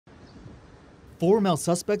Four male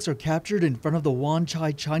suspects are captured in front of the Wan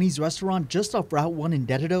Chai Chinese restaurant just off Route 1 in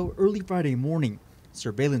Dededo early Friday morning.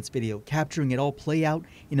 Surveillance video capturing it all play out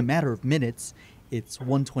in a matter of minutes. It's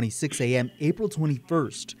 1:26 a.m. April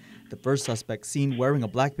 21st. The first suspect seen wearing a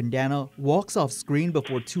black bandana walks off screen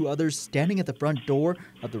before two others standing at the front door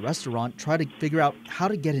of the restaurant try to figure out how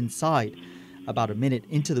to get inside. About a minute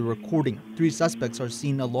into the recording, three suspects are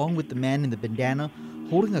seen along with the man in the bandana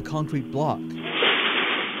holding a concrete block.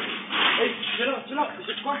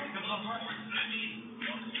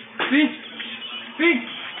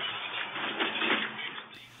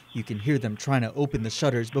 You can hear them trying to open the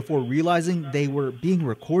shutters before realizing they were being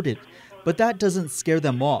recorded. But that doesn't scare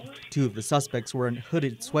them off. Two of the suspects wearing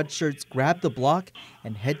hooded sweatshirts grab the block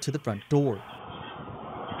and head to the front door.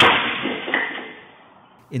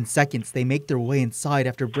 In seconds, they make their way inside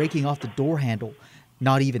after breaking off the door handle.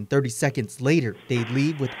 Not even 30 seconds later, they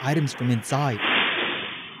leave with items from inside.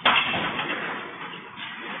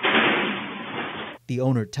 The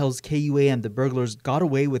owner tells KUAM the burglars got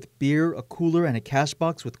away with beer, a cooler, and a cash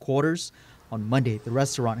box with quarters. On Monday, the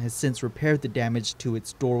restaurant has since repaired the damage to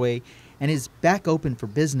its doorway and is back open for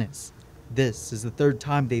business. This is the third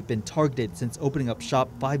time they've been targeted since opening up shop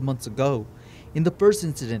 5 months ago. In the first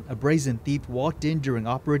incident, a brazen thief walked in during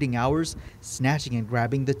operating hours, snatching and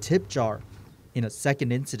grabbing the tip jar. In a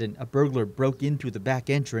second incident, a burglar broke in through the back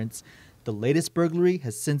entrance. The latest burglary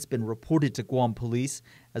has since been reported to Guam police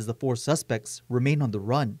as the four suspects remain on the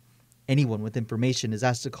run. Anyone with information is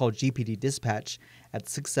asked to call GPD dispatch at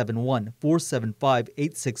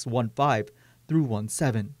 671-475-8615 through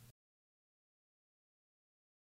 17.